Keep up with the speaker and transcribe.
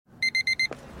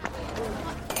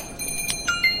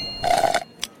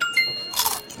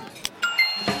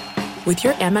With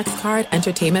your Amex card,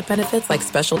 entertainment benefits like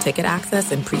special ticket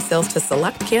access and pre-sales to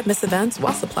select can't-miss events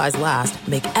while supplies last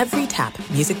make every tap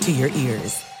music to your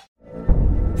ears.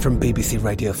 From BBC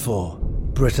Radio 4,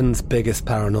 Britain's biggest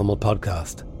paranormal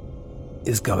podcast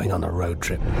is going on a road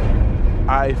trip.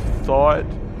 I thought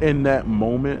in that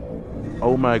moment,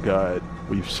 oh my God,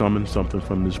 we've summoned something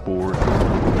from this board.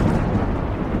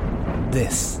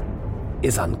 This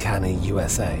is Uncanny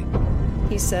USA.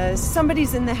 He says,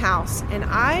 somebody's in the house, and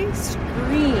I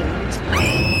screamed.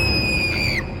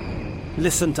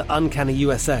 Listen to Uncanny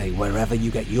USA wherever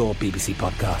you get your BBC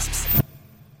podcasts,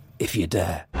 if you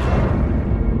dare.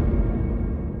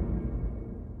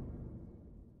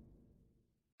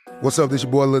 What's up, this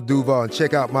your boy Lil Duval, and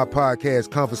check out my podcast,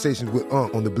 Conversations with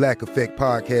Unc, on the Black Effect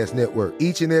Podcast Network.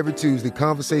 Each and every Tuesday,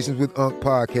 Conversations with Unc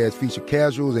podcast feature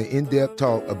casuals and in-depth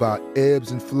talk about ebbs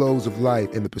and flows of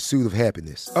life and the pursuit of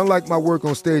happiness. Unlike my work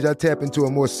on stage, I tap into a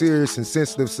more serious and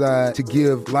sensitive side to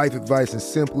give life advice and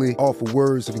simply offer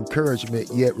words of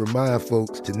encouragement, yet remind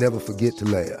folks to never forget to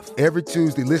laugh. Every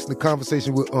Tuesday, listen to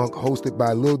Conversation with Unc, hosted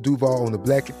by Lil Duval on the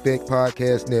Black Effect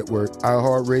Podcast Network,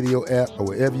 iHeartRadio app, or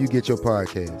wherever you get your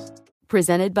podcasts.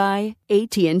 Presented by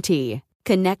AT&T.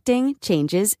 Connecting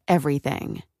changes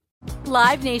everything.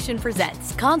 Live Nation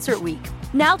presents Concert Week.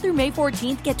 Now through May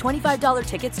 14th, get $25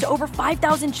 tickets to over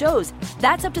 5,000 shows.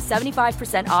 That's up to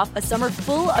 75% off a summer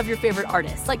full of your favorite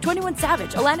artists like 21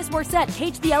 Savage, Alanis Morissette,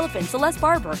 Cage the Elephant, Celeste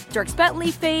Barber, Dierks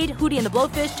Bentley, Fade, Hootie and the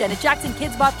Blowfish, Janet Jackson,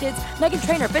 Kidz Bop Kids, Meghan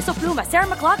Trainor, Bissell Pluma, Sarah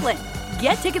McLachlan.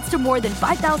 Get tickets to more than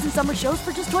 5,000 summer shows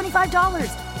for just $25.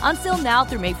 Until now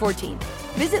through May 14th.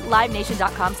 Visit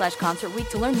LiveNation.com/Concert Week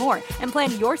to learn more and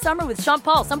plan your summer with Sean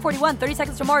Paul, Sum 41, 30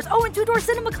 Seconds to Mars, and Two Door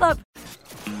Cinema Club.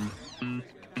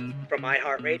 From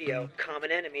iHeartRadio,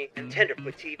 Common Enemy, and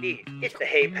Tenderfoot TV, it's the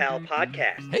Hey Pal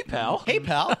podcast. Hey Pal. Hey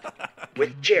Pal.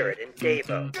 With Jared and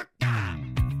Davo.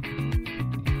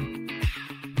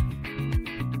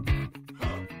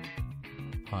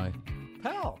 Hi.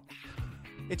 Pal.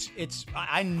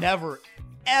 I never,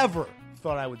 ever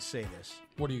thought I would say this.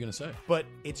 What are you going to say? But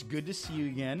it's good to see you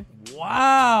again.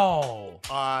 Wow.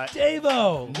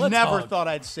 Davo. Never hug. thought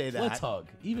I'd say that. Let's hug.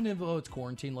 Even if it's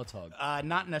quarantine, let's hug.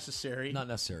 Not necessary. Not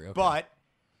necessary. Okay.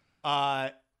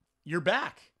 But you're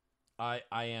back. I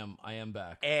am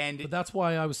back. But that's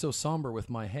why I was so somber with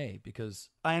my hey, because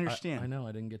I understand. I know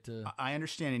I didn't get to. I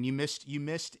understand, and you missed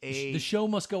a. The show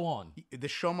must go on. The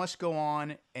show must go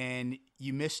on, and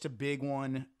you missed a big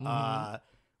one. Mm-hmm.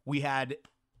 We had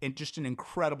just an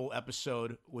incredible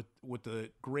episode with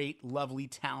the great, lovely,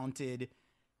 talented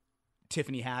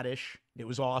Tiffany Haddish. It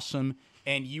was awesome,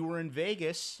 and you were in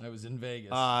Vegas. I was in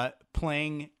Vegas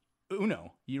playing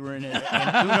Uno. You were in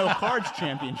an Uno Cards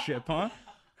Championship, huh?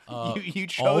 You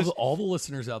chose all the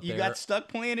listeners out there. You got stuck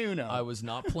playing Uno. I was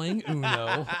not playing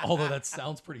Uno, although that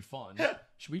sounds pretty fun.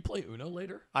 Should we play Uno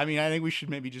later? I mean, I think we should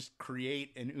maybe just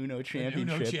create an Uno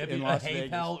championship in Las Vegas. Hey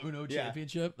Pal Uno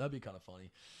championship. That'd be kind of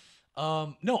funny.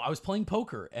 No, I was playing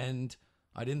poker, and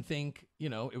I didn't think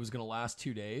it was going to last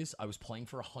 2 days. I was playing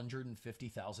for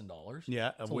 $150,000.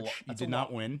 Yeah, which you did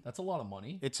not win. That's a lot of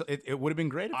money. It would have been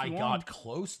great if you won. I got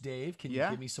close, Dave. Can you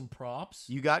give me some props?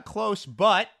 You got close,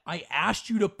 but I asked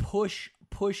you to push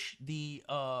the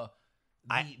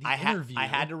interview. I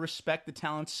had to respect the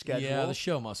talent's schedule. Yeah, the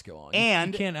show must go on.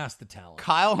 And you can't ask the talent.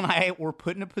 Kyle and I were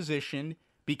put in a position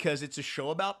because it's a show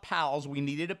about pals. We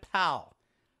needed a pal.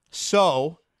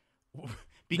 So,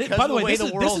 because by the way, this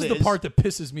is the part that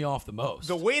pisses me off the most.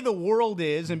 The way the world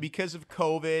is, and because of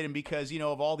COVID, and because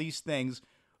of all these things,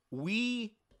 I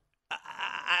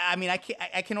mean, I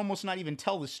can almost not even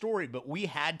tell the story, but we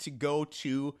had to go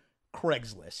to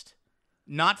Craigslist,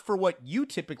 not for what you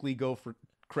typically go for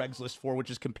Craigslist for,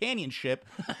 which is companionship,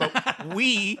 but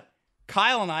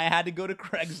Kyle and I had to go to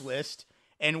Craigslist,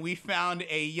 and we found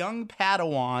a young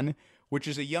Padawan, which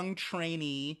is a young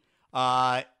trainee.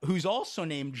 Who's also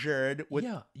named Jared with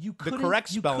the correct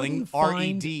spelling,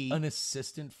 R-E-D. An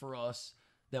assistant for us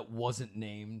that wasn't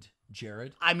named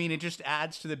Jared. I mean, it just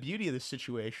adds to the beauty of the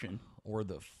situation. Or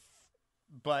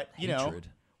but hatred.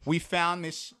 We found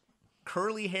this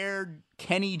curly-haired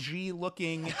Kenny G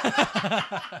looking,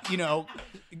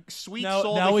 sweet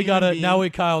soul. Now we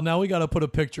gotta put a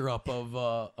picture up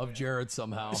of Jared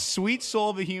somehow. Sweet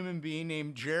soul of a human being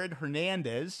named Jared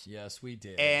Hernandez. Yes, we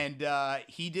did. And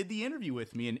he did the interview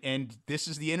with me, and this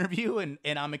is the interview, and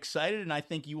I'm excited, and I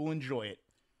think you will enjoy it.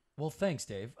 Well, thanks,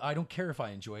 Dave. I don't care if I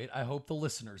enjoy it. I hope the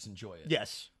listeners enjoy it.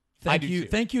 Yes. Thank you.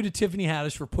 Thank you to Tiffany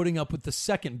Haddish for putting up with the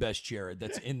second best Jared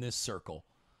that's in this circle.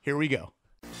 Here we go.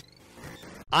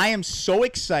 I am so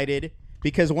excited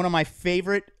because one of my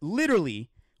favorite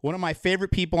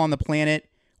people on the planet,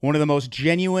 one of the most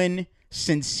genuine,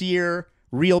 sincere,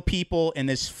 real people in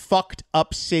this fucked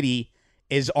up city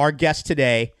is our guest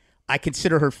today. I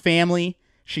consider her family.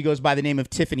 She goes by the name of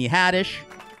Tiffany Haddish.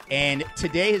 And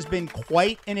today has been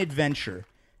quite an adventure.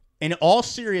 In all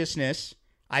seriousness,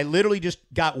 I literally just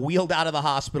got wheeled out of the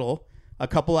hospital a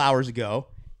couple hours ago.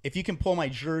 If you can pull my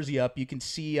jersey up, you can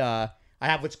see I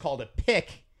have what's called a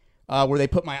pick where they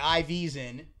put my IVs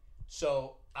in.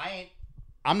 So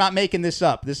I'm not making this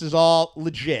up. This is all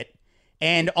legit.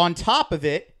 And on top of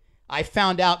it, I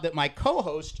found out that my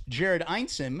co-host, Jared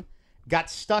Einsom, got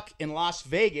stuck in Las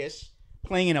Vegas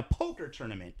playing in a poker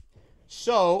tournament.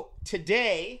 So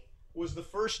today was the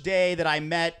first day that I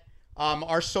met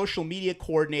our social media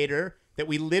coordinator that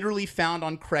we literally found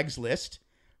on Craigslist,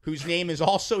 whose name is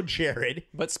also Jared.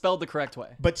 But spelled the correct way.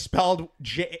 But spelled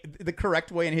the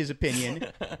correct way in his opinion.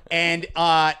 And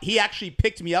he actually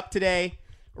picked me up today,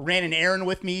 ran an errand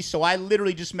with me. So I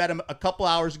literally just met him a couple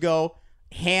hours ago,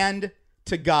 hand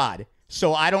to God.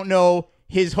 So I don't know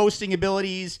his hosting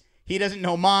abilities. He doesn't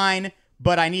know mine,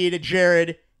 but I needed a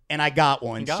Jared, and I got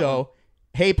one.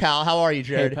 Hey, pal, how are you,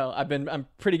 Jared? Hey, pal, I'm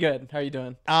pretty good. How are you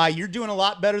doing? You're doing a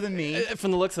lot better than me.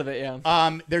 From the looks of it,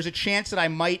 yeah. There's a chance that I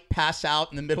might pass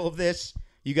out in the middle of this.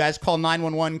 You guys call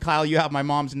 911. Kyle, you have my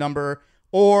mom's number.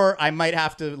 Or I might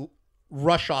have to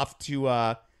rush off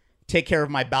to take care of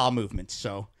my bowel movements.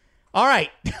 So, all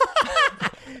right.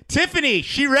 Tiffany,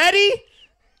 she ready?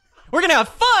 We're going to have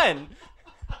fun.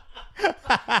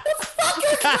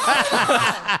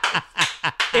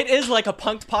 It is like a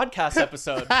punked podcast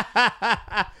episode.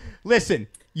 Listen,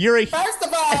 you're First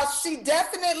of all, she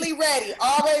definitely ready,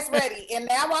 always ready. And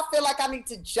now I feel like I need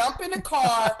to jump in the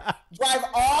car, drive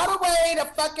all the way to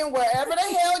fucking wherever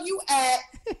the hell you at.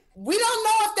 We don't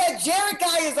know if that Jared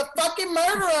guy is a fucking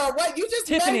murderer or what. You just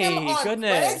Tiffany, met him on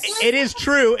goodness. Craigslist? It is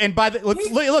true. And by the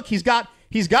look, he's got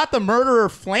the murderer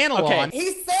flannel on.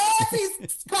 He says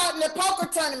he's caught in the poker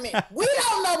tournament. We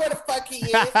don't know where the fuck he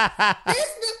is.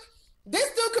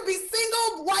 This dude could be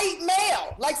single white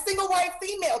male, like single white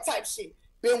female type shit.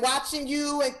 Been watching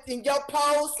you and in your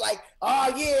posts, like,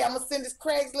 oh yeah, I'm gonna send this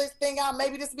Craigslist thing out.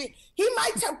 Maybe this will be. He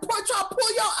might try to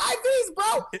pull your IVs,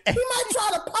 bro. He might try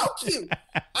to poke you.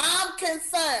 I'm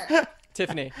concerned.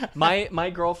 Tiffany, my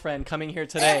girlfriend coming here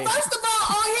today. And first of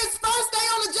all, on his first day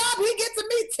on the job, he gets to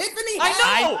meet Tiffany.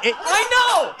 I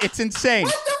know. It's insane.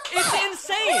 What the fuck? It's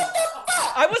insane. What the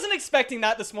fuck? I wasn't expecting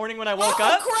that this morning when I woke off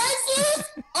up. Of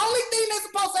Craigslist? Only thing that's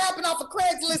supposed to happen off of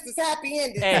Craigslist is happy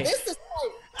ending. Hey. This is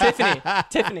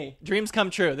Tiffany, dreams come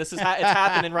true. This is it's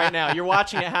happening right now. You're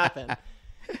watching it happen.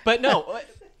 But no,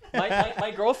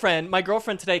 my girlfriend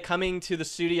today coming to the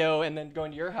studio and then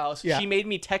going to your house, she made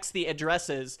me text the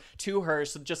addresses to her,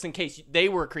 so just in case they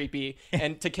were creepy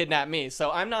and to kidnap me. So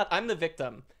I'm the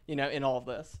victim, in all of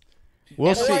this.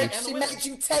 We'll see. She made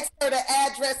you text her the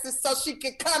addresses so she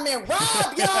could come and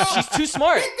rob y'all. She's too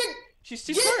smart. She's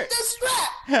too smart. Get the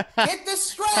strap. Get the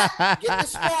strap. Get the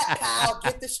strap, Kyle.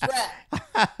 Get the strap.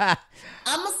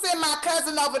 I'm going to send my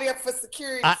cousin over there for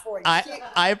security for you.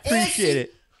 I appreciate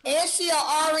it. And she a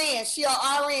RN. She a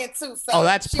RN too. So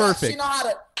that's perfect. She know how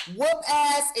to whoop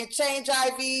ass and change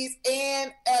IVs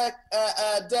and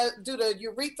do the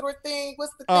urethra thing.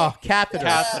 What's the thing? Oh, catheter.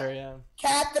 Catheter, yeah.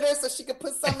 Catheter, so she can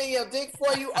put some in your dick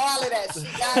for you. All of that. She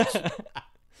got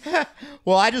you.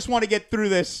 Well, I just want to get through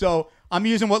this, so I'm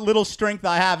using what little strength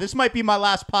I have. This might be my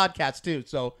last podcast too,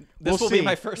 so this will be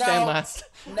my first and last.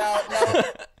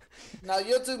 No,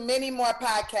 you'll do many more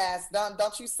podcasts.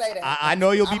 Don't you say that. I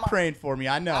know you'll be praying for me.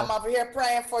 I know. I'm over here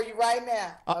praying for you right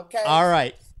now. Okay. All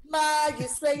right.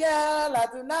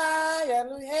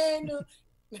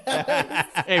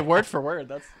 Hey, word for word.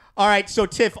 That's all right. So,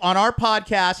 Tiff, on our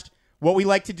podcast, what we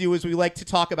like to do is we like to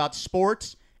talk about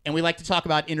sports and we like to talk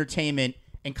about entertainment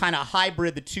and kind of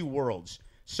hybrid the two worlds.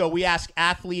 So we ask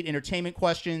athlete entertainment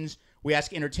questions. We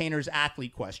ask entertainers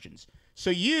athlete questions. So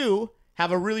you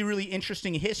have a really, really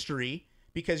interesting history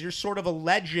because you're sort of a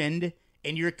legend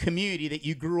in your community that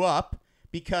you grew up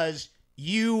because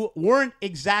you weren't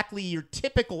exactly your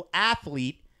typical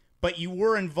athlete, but you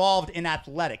were involved in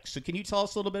athletics. So can you tell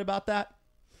us a little bit about that?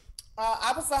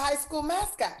 I was a high school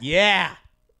mascot. Yeah.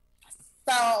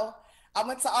 So I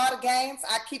went to all the games.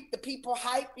 I keep the people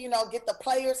hype, get the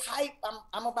players hype.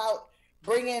 I'm about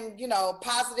bringing,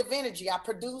 positive energy. I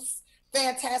produce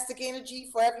fantastic energy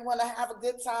for everyone to have a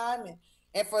good time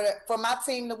and for my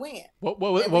team to win. What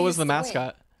was the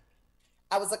mascot?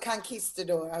 I was a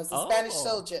conquistador. I was a Spanish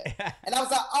soldier. And I was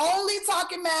the only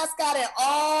talking mascot in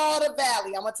all the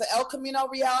valley. I went to El Camino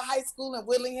Real High School in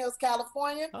Woodland Hills,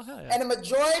 California. And the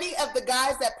majority of the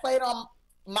guys that played on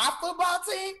my football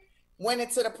team went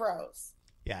into the pros.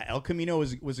 Yeah, El Camino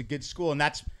was a good school. And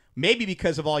that's maybe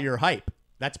because of all your hype.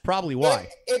 That's probably why.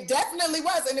 It definitely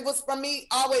was. And it was from me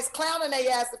always clowning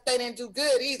their ass if they didn't do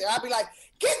good either. I'd be like,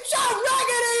 get your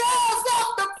raggedy ass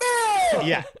off the field.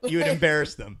 Yeah, you would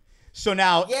embarrass them. So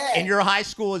now, in your high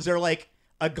school, is there like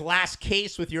a glass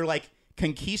case with your like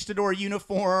conquistador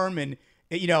uniform? And,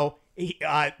 you know,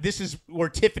 this is where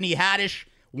Tiffany Haddish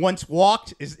once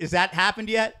walked. Is that happened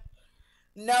yet?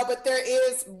 No, but there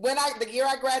is. The year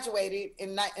I graduated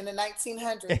in the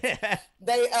 1900s,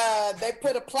 they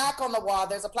put a plaque on the wall.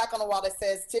 There's a plaque on the wall that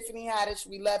says, Tiffany Haddish,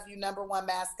 we love you, #1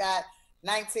 mascot,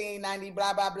 1990,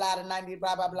 blah, blah, blah, to 90,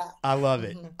 blah, blah, blah. I love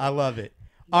it. I love it.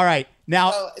 All right.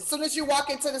 Now, so as soon as you walk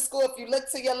into the school, if you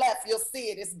look to your left, you'll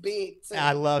see it. It's big, too.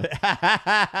 I love it.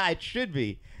 It should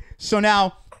be. So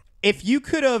now, if you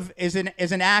could have, as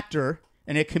an actor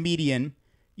and a comedian,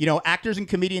 you know, actors and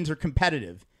comedians are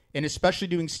competitive. And especially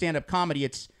doing stand-up comedy,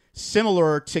 it's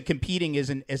similar to competing as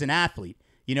an athlete.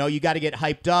 You know, you got to get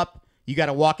hyped up. You got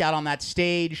to walk out on that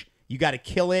stage. You got to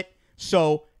kill it.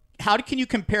 So how can you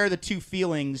compare the two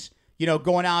feelings, you know,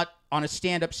 going out on a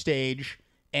stand-up stage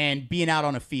and being out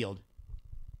on a field?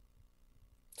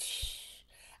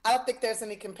 I don't think there's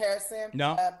any comparison.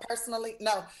 No? Personally,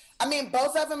 no. I mean,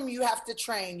 both of them, you have to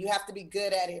train. You have to be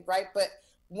good at it, right? But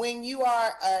when you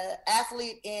are an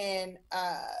athlete in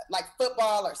like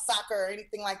football or soccer or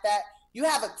anything like that, you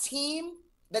have a team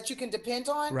that you can depend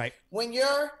on. Right. When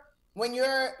you're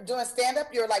doing stand-up,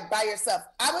 you're like by yourself.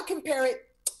 I would compare it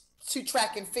to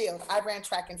track and field. I ran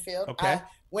track and field. Okay. I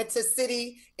went to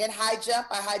city in high jump.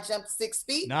 I high jumped 6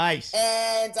 feet. Nice.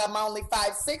 And I'm only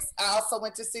 5'6". I also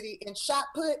went to city in shot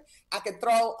put. I could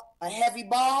throw a heavy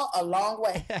ball a long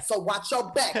way. So watch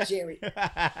your back, Jerry.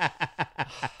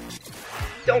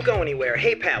 Don't go anywhere.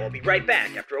 Hey Pal will be right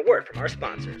back after a word from our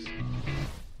sponsors.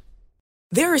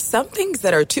 There are some things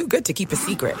that are too good to keep a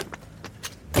secret.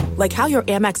 Like how your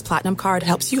Amex Platinum card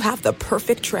helps you have the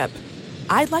perfect trip.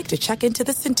 I'd like to check into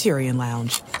the Centurion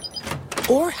Lounge.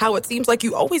 Or how it seems like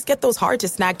you always get those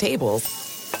hard-to-snag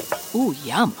tables. Ooh,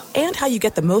 yum. And how you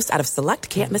get the most out of select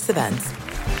can't-miss events.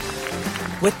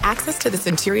 With access to the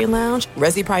Centurion Lounge,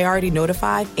 Resi Priority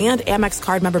Notified, and Amex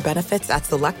card member benefits at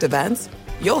select events,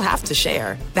 you'll have to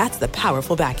share. That's the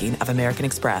powerful backing of American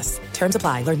Express. Terms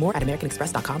apply. Learn more at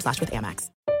americanexpress.com/withAmex.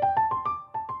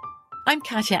 I'm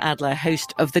Katya Adler,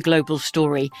 host of The Global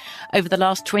Story. Over the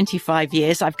last 25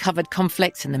 years, I've covered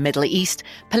conflicts in the Middle East,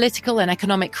 political and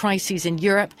economic crises in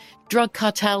Europe, drug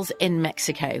cartels in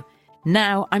Mexico.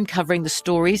 Now I'm covering the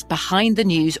stories behind the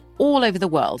news all over the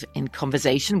world in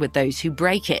conversation with those who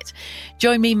break it.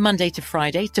 Join me Monday to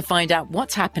Friday to find out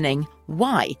what's happening,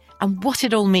 why, and what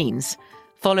it all means.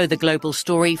 Follow The Global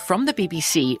Story from the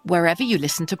BBC wherever you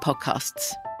listen to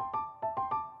podcasts.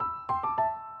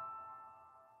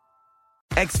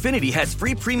 Xfinity has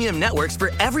free premium networks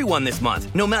for everyone this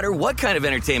month, no matter what kind of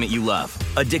entertainment you love.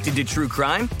 Addicted to true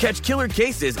crime? Catch killer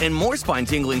cases and more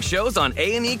spine-tingling shows on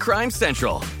A&E Crime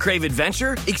Central. Crave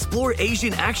adventure? Explore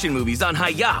Asian action movies on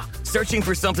Hi-YAH. Searching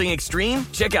for something extreme?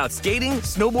 Check out skating,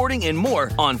 snowboarding, and more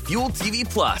on Fuel TV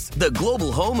Plus, the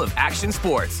global home of action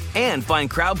sports. And find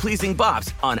crowd-pleasing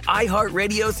bops on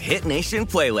iHeartRadio's Hit Nation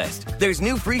playlist. There's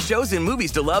new free shows and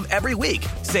movies to love every week.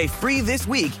 Say free this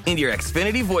week in your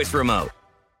Xfinity voice remote.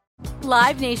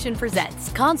 Live Nation presents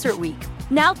Concert Week.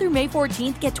 Now through May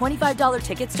 14th, get $25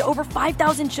 tickets to over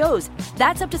 5,000 shows.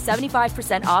 That's up to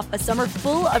 75% off a summer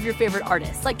full of your favorite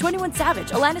artists like 21 Savage,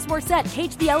 Alanis Morissette,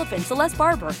 Cage the Elephant, Celeste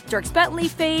Barber, Dierks Bentley,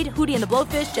 Fade, Hootie and the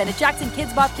Blowfish, Janet Jackson,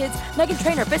 Kids Bop Kids, Meghan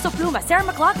Trainor, Peso Pluma, Sarah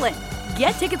McLachlan.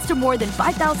 Get tickets to more than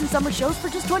 5,000 summer shows for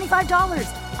just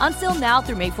 $25. On sale now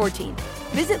through May 14th.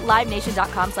 Visit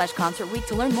LiveNation.com/Concert Week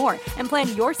to learn more and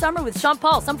plan your summer with Sean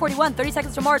Paul, Sum 41, 30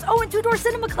 Seconds to Mars, and Two Door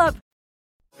Cinema Club.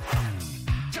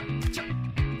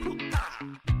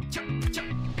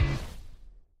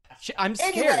 I'm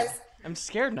scared. I'm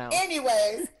scared now.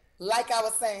 Anyways, like I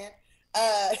was saying,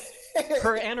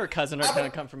 her and her cousin are going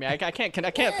to come for me. I can't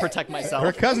protect myself.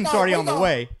 Her cousin's already on the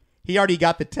way. He already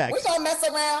got the text. We're going to mess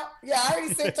around. Yeah, I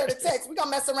already sent her the text. We're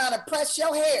going to mess around and press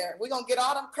your hair. We're going to get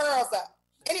all them curls up.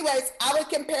 Anyways, I would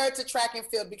compare it to track and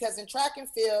field because in track and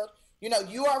field, you know,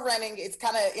 you are running, it's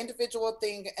kind of an individual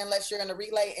thing unless you're in a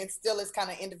relay, and still it's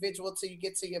kind of individual till you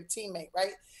get to your teammate,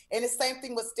 right? And the same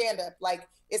thing with stand-up. Like,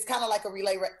 it's kind of like a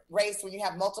relay race when you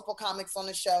have multiple comics on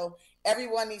the show.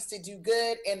 Everyone needs to do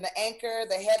good, and the anchor,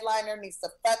 the headliner needs to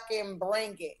fucking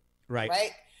bring it. Right.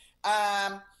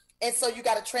 And so you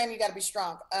got to train, you got to be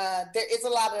strong. There is a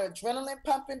lot of adrenaline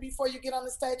pumping before you get on the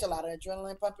stage, a lot of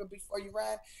adrenaline pumping before you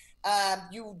run.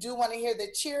 You do want to hear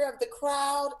the cheer of the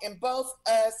crowd in both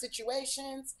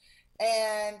situations.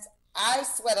 And I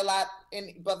sweat a lot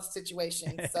in both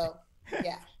situations. So,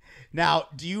 yeah. Now,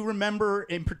 do you remember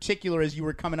in particular as you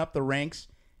were coming up the ranks,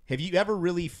 have you ever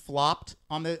really flopped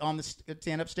on the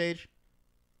stand-up stage?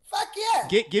 Fuck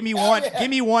yeah. Give me Hell one. yeah. Give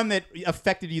me one that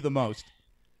affected you the most.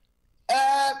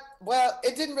 Well,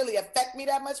 it didn't really affect me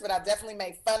that much, but I definitely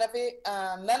made fun of it.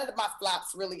 None of my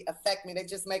flops really affect me. They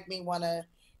just make me want to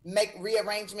make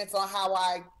rearrangements on how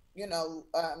I,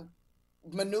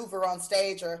 maneuver on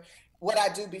stage, or what I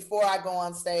do before I go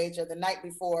on stage, or the night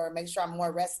before, make sure I'm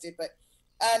more rested. But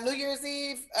New Year's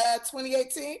Eve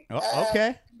 2018.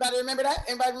 Okay. Anybody remember that?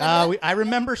 Anybody remember that? I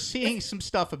remember seeing some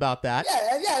stuff about that.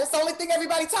 Yeah. That's the only thing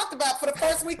everybody talked about for the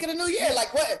first week of the new year.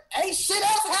 Like, what? Ain't shit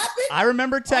else happened? I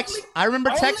remember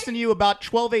texting you about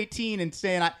 12/18 and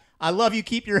saying, I love you,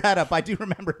 keep your head up. I do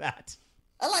remember that.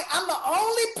 I'm like, I'm the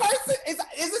only person. Is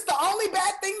this the only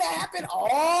bad thing that happened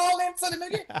all into the new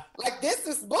year? Like, this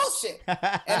is bullshit. And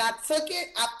I took it,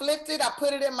 I flipped it, I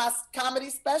put it in my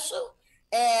comedy special,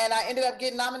 and I ended up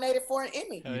getting nominated for an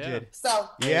Emmy. You did. So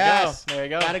Yes. There you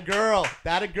go. That a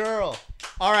girl.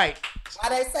 All right. Why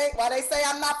they say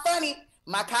I'm not funny?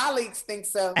 My colleagues think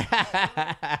so.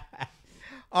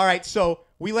 All right. So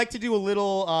we like to do a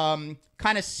little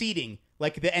kind of seeding,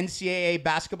 like the NCAA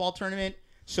basketball tournament.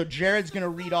 So Jared's going to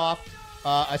read off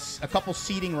a couple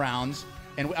seeding rounds,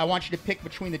 and I want you to pick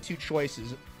between the two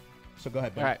choices. So go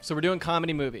ahead, Ben. All right, so we're doing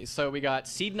comedy movies. So we got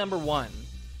seed number 1.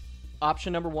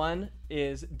 Option number 1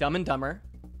 is Dumb and Dumber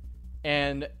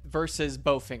and versus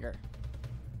Bowfinger.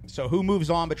 So who moves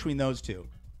on between those two?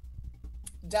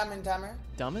 Dumb and Dumber.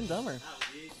 Dumb and Dumber.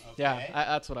 Yeah,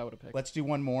 that's what I would have picked. Let's do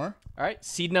one more. All right,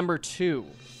 seed number 2.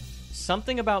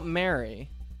 Something About Mary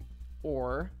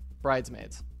or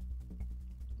Bridesmaids.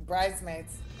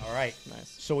 Bridesmaids. All right.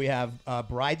 Nice. So we have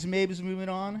Bridesmaids moving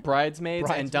on. Bridesmaids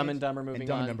and Dumb and Dumber moving and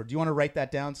Dumb on. and Dumber. Do you want to write that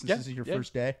down since this is your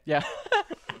first day? Yeah.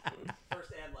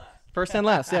 First and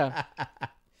last, yeah.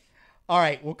 All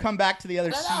right, we'll come back to the other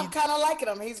No, seeds. I'm kind of liking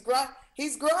him.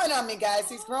 He's growing on me, guys.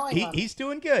 He's growing on me. He's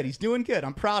doing good. He's doing good.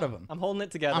 I'm proud of him. I'm holding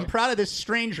it together. I'm proud of this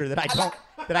stranger that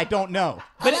I don't know.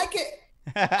 I like it.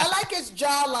 I like his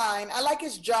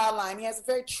jawline. He has a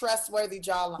very trustworthy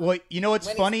jawline. Well, you know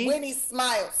what's funny? When he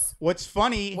smiles. What's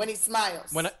funny? When he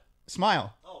smiles.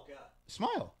 Smile. Oh God.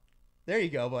 Smile. There you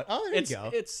go, bud. Oh, there you go.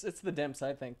 It's the dimps,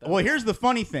 I think. Though. Well, here's the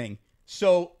funny thing.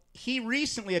 So he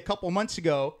recently, a couple months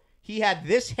ago, he had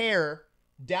this hair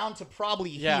down to probably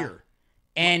here,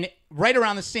 and right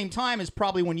around the same time is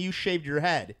probably when you shaved your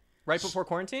head. Right before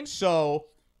quarantine. So.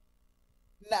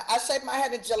 No, I shaved my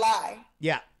head in July.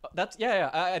 Yeah. That's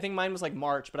I think mine was like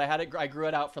March, but I grew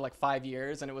it out for like 5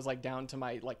 years, and it was like down to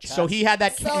my like chest. So he had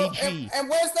that Kenny G. And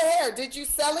where's the hair? Did you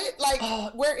sell it? Like,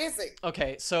 where is it?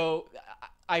 Okay, so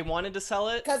I wanted to sell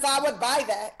it because I would buy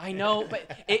that. I know,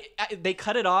 but they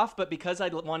cut it off. But because I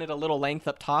wanted a little length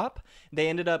up top, they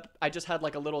ended up. I just had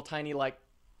like a little tiny like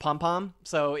pom pom,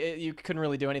 so you couldn't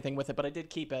really do anything with it. But I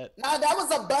did keep it. No, that was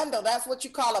a bundle. That's what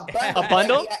you call a bundle. A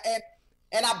bundle.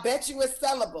 And I bet you it's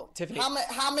sellable. Tiffany,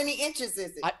 how many inches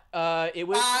is it? It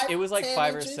was like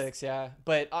 5 inches? or 6, yeah.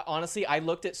 But honestly, I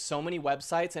looked at so many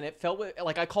websites, and it felt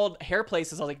like I called hair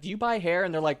places. I was like, "Do you buy hair?"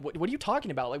 And they're like, "What are you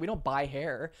talking about? Like, we don't buy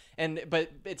hair."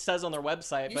 But it says on their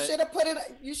website. You should have put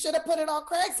it on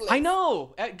Craigslist. I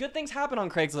know. Good things happen on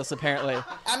Craigslist, apparently.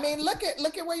 I mean, look at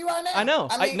where you are now. I know.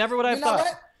 I never would have thought.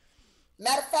 What?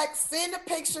 Matter of fact, send a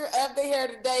picture of the hair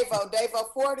to Davo.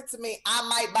 Davo, forward it to me. I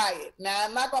might buy it. Now,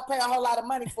 I'm not going to pay a whole lot of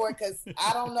money for it because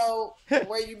I don't know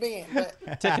where you been.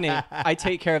 But Tiffany, I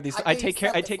take care of these. I take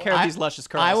care of these luscious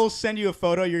curls. I will send you a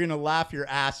photo. You're going to laugh your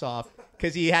ass off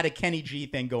because he had a Kenny G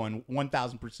thing going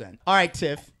 1,000%. All right,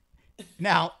 Tiff.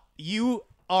 Now, you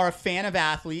are a fan of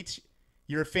athletes.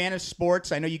 You're a fan of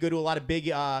sports. I know you go to a lot of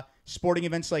big sporting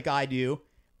events like I do.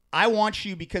 I want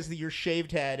you, because of your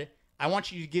shaved head, I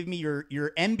want you to give me your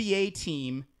NBA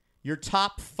team, your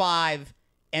top 5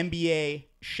 NBA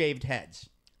shaved heads.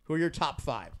 Who are your top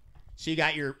 5? So you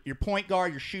got your point guard,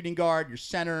 your shooting guard, your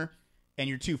center, and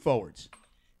your 2 forwards.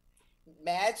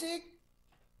 Magic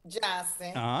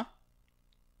Johnson. Uh-huh.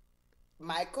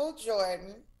 Michael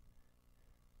Jordan.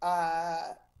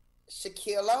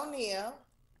 Shaquille O'Neal.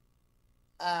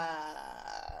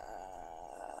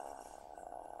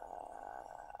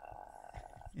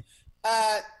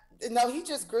 No, he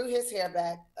just grew his hair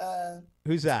back.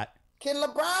 Who's that? Can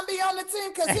LeBron be on the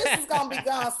team? Because his is going to be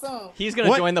gone soon. He's going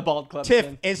to join the bald club Tiff,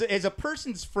 soon. as a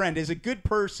person's friend, as a good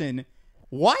person,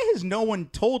 why has no one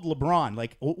told LeBron?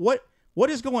 Like, what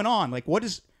is going on? Like,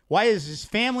 why is his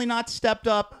family not stepped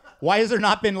up? Why has there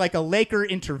not been, like, a Laker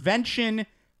intervention?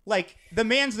 Like, the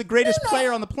man's the greatest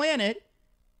player on the planet.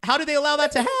 How did they allow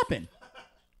that to happen?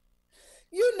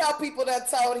 You know, people that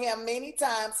told him many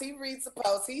times. He reads the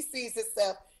post. He sees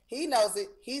himself. He knows it.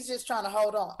 He's just trying to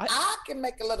hold on. I can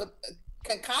make a little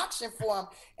concoction for him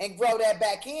and grow that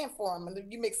back in for him.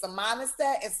 And you mix some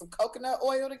monostat and some coconut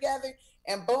oil together,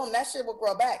 and boom, that shit will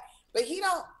grow back. But he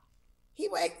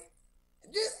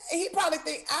probably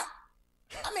think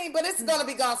but it's gonna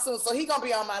be gone soon, so he gonna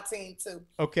be on my team too.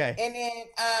 Okay.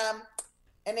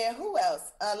 And then who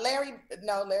else? Larry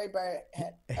Bird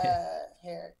had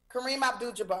hair. Kareem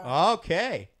Abdul-Jabbar.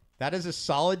 Okay, that is a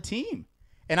solid team.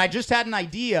 And I just had an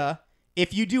idea.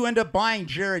 If you do end up buying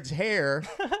Jared's hair,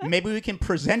 maybe we can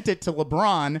present it to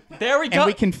LeBron. There we go. And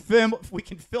we can fill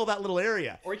that little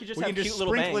area. Or you could just we have can cute just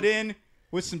little sprinkle bangs. it in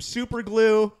with some super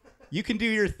glue. You can do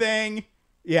your thing.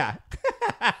 Yeah.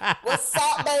 We'll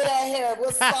salt bay that hair.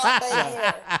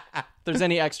 If there's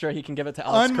any extra, he can give it to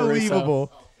Alex Unbelievable.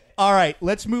 Caruso. All right,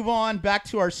 let's move on back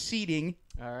to our seeding.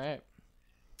 All right,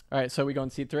 so we go in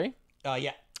seed 3?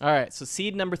 Yeah. All right, so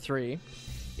seed number 3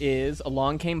 is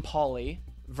Along Came Polly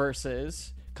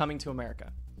versus Coming to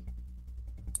America.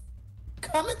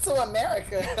 Coming to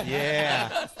America.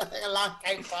 Yeah. Along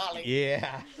Came Polly.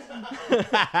 Yeah.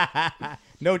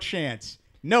 No chance.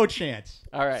 All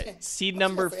right, seed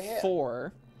number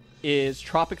 4 is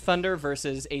Tropic Thunder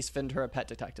versus Ace Ventura: Pet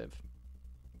Detective.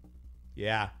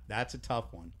 Yeah, that's a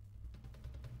tough one.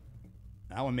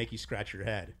 That one make you scratch your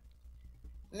head.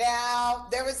 Now,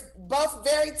 there was both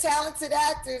very talented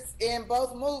actors in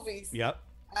both movies. Yep.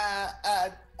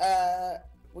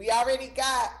 We already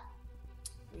got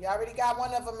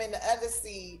one of them in the other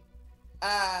seed.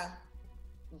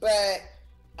 But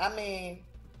I mean,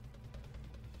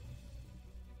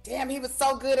 damn, he was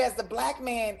so good as the black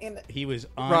man in the. He was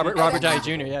Robert Downey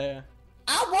Jr. Yeah.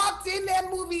 I walked in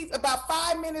that movie about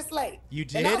 5 minutes late. You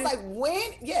did? And I was like,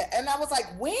 when? Yeah. And I was like,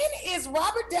 when is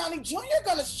Robert Downey Jr.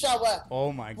 going to show up?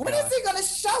 Oh, my God. When is he going to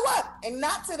show up? And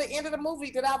not to the end of the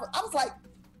movie that I was like.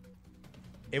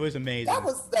 It was amazing. That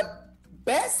was the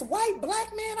best white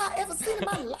black man I ever seen in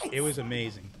my life. It was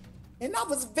amazing. And I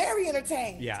was very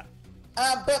entertained. Yeah.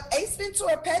 But Ace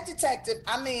Ventura: Pet Detective,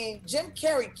 I mean, Jim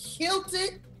Carrey killed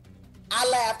it. I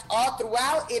laughed all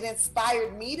throughout. It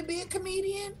inspired me to be a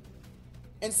comedian.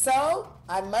 And so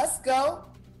I must go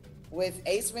with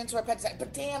Ace Ventura: Pet Detective.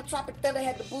 But damn, Tropic Thunder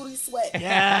had the booty sweat.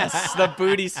 Yes, the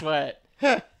booty sweat.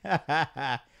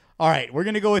 All right, we're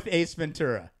going to go with Ace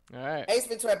Ventura. All right. Ace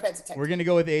Ventura: Pet Detective. We're going to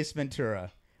go with Ace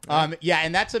Ventura. Yeah,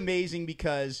 and that's amazing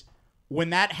because when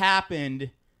that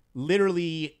happened,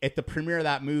 literally at the premiere of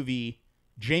that movie,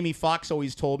 Jamie Foxx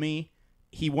always told me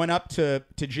he went up to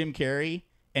Jim Carrey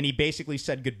and he basically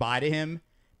said goodbye to him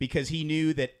because he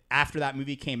knew that after that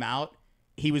movie came out,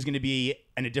 he was going to be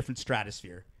in a different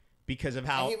stratosphere because of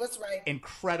how he was right.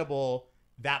 incredible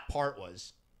that part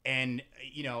was. And,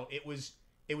 you know, it was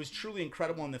truly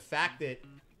incredible in the fact that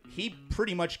he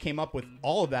pretty much came up with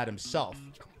all of that himself.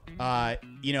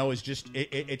 You know, is just,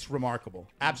 it's remarkable.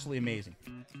 Absolutely amazing.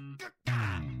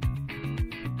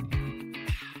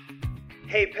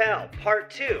 Hey Pal,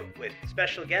 Part 2 with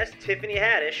special guest Tiffany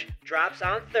Haddish drops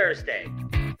on Thursday.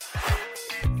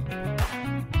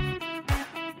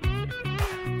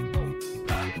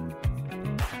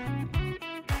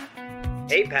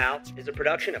 Hey Pal is a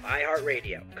production of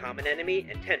iHeartRadio, Common Enemy,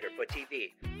 and Tenderfoot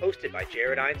TV, hosted by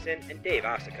Jared Einson and Dave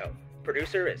Ossico.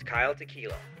 Producer is Kyle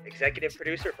Tequila. Executive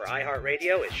producer for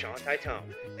iHeartRadio is Sean Titone.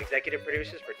 Executive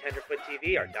producers for Tenderfoot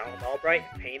TV are Donald Albright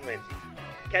and Payne Lindsay.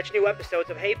 Catch new episodes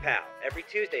of Hey Pal every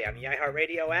Tuesday on the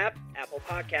iHeartRadio app, Apple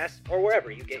Podcasts, or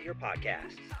wherever you get your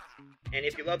podcasts. And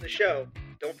if you love the show,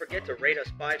 don't forget to rate us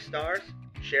 5 stars,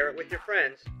 share it with your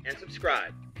friends, and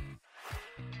subscribe.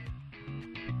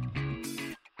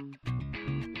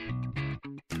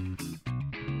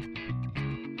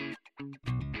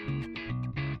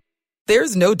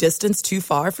 There's no distance too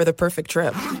far for the perfect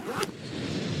trip.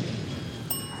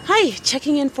 Hi,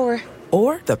 checking in for...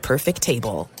 Or the perfect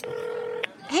table.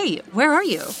 Hey, where are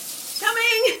you?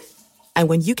 Coming! And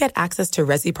when you get access to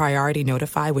Resi Priority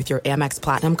Notify with your Amex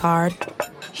Platinum card...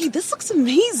 Hey, this looks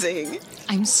amazing.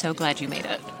 I'm so glad you made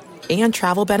it. And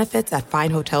travel benefits at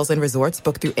fine hotels and resorts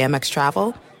booked through Amex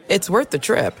Travel, it's worth the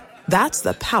trip. That's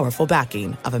the powerful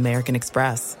backing of American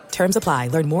Express. Terms apply.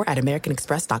 Learn more at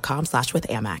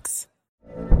americanexpress.com/withAmex.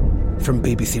 From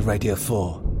BBC Radio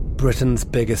 4, Britain's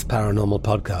biggest paranormal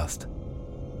podcast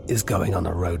is going on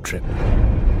a road trip.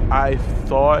 I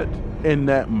thought in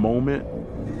that moment,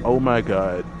 oh my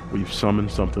God, we've summoned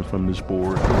something from this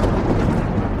board.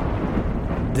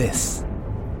 This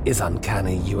is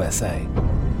Uncanny USA.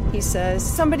 He says,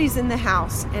 somebody's in the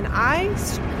house, and I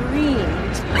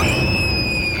screamed.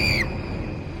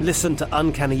 Listen to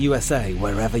Uncanny USA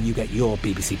wherever you get your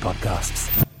BBC podcasts,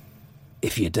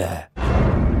 if you dare.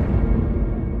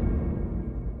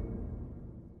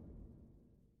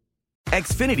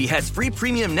 Xfinity has free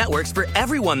premium networks for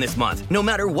everyone this month, no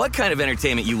matter what kind of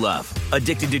entertainment you love.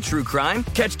 Addicted to true crime?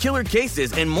 Catch killer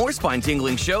cases and more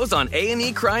spine-tingling shows on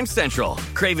A&E Crime Central.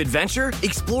 Crave adventure?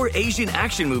 Explore Asian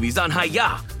action movies on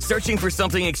Hi-YAH. Searching for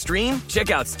something extreme?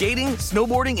 Check out skating,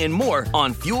 snowboarding, and more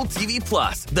on Fuel TV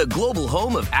Plus, the global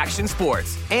home of action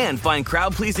sports. And find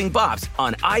crowd-pleasing bops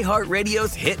on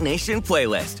iHeartRadio's Hit Nation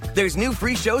playlist. There's new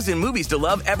free shows and movies to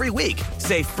love every week.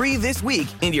 Say free this week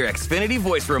in your Xfinity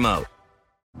voice remote.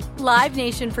 Live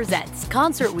Nation presents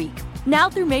Concert Week. Now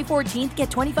through May 14th, get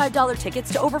 $25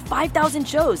 tickets to over 5,000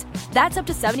 shows. That's up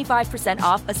to 75%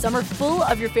 off a summer full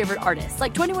of your favorite artists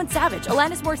like 21 Savage,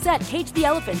 Alanis Morissette, Cage the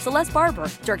Elephant, Celeste Barber,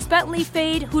 Dierks Bentley,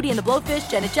 Fade, Hootie and the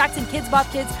Blowfish, Janet Jackson, Kids Bop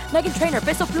Kids, Meghan Trainor,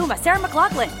 Bissell Pluma, Sarah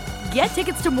McLachlan. Get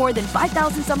tickets to more than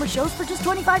 5,000 summer shows for just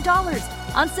 $25.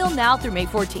 Until now through May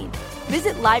 14th.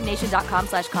 Visit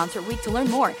LiveNation.com/Concert Week to learn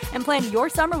more and plan your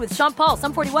summer with Sean Paul,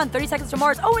 Sum 41, 30 Seconds to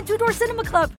Mars, and Two Door Cinema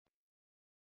Club.